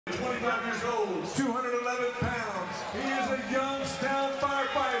25 years old, 211 pounds. He is a Youngstown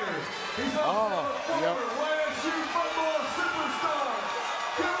firefighter. He's also a former YSU football superstar.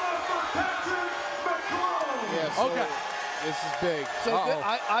 Give it up for Patrick McGlone. Yeah, so okay. This is big. So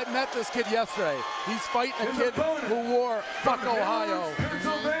I met this kid yesterday. He's fighting a kid who wore "Fuck Ohio"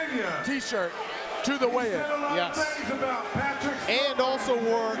 T-shirt to the weigh-in. Yes. And also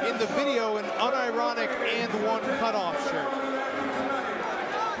wore in the video an unironic and one cutoff shirt.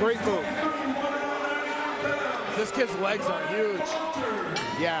 Great move. This kid's legs are huge.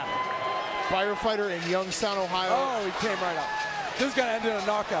 Yeah. Firefighter in Youngstown, Ohio. Oh, he came right up. This is gonna end in a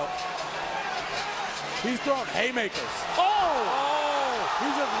knockout. He's throwing haymakers. Oh! He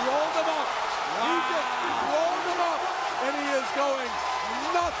just rolled him up. Wow. He just rolled him up, and he is going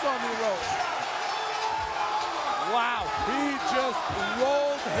nuts on the rope. Wow. He just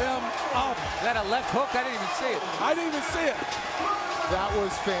rolled him up. Is that a left hook? I didn't even see it. I didn't even see it. That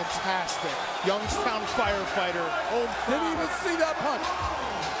was fantastic. Youngstown firefighter. Oh, didn't even see that punch.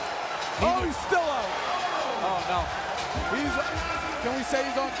 Oh, he's still out. Oh, no. Can we say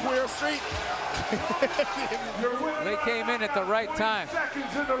he's on Queer Street? They came in at the right time.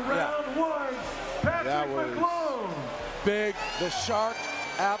 Seconds in the round one. That was big. The shark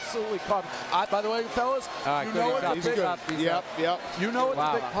absolutely caught him. By the way, fellas, you know it's a big punch. Yep. You know it's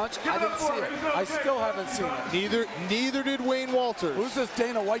a big punch. I didn't see it. I still haven't seen it. Neither did Wayne Walters. Who's this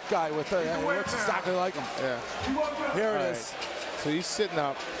Dana White guy with the? He looks exactly like him. Yeah. Here it is. So he's sitting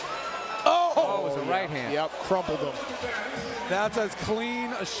up. Oh, it was a right hand. Yep, crumpled him. That's as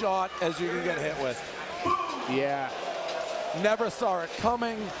clean a shot as you can get hit with. Yeah. Never saw it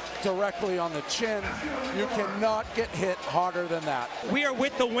coming, directly on the chin. You cannot get hit harder than that. We are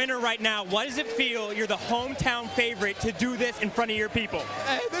with the winner right now. What does it feel? You're the hometown favorite to do this in front of your people.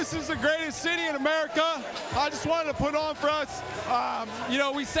 Hey, this is the greatest city in America. I just wanted to put on for us. You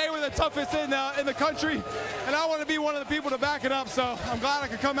know, we say we're the toughest in the country, and I want to be one of the people to back it up. So I'm glad I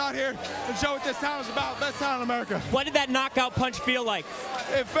could come out here and show what this town is about. Best town in America. What did that knockout punch feel like?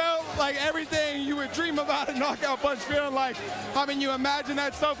 It felt like everything you would dream about a knockout punch feeling like. I mean, you imagine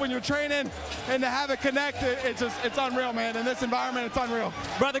that stuff when you're training, and to have it connect, it's unreal, man. In this environment, it's unreal.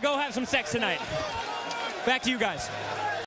 Brother, go have some sex tonight. Back to you guys.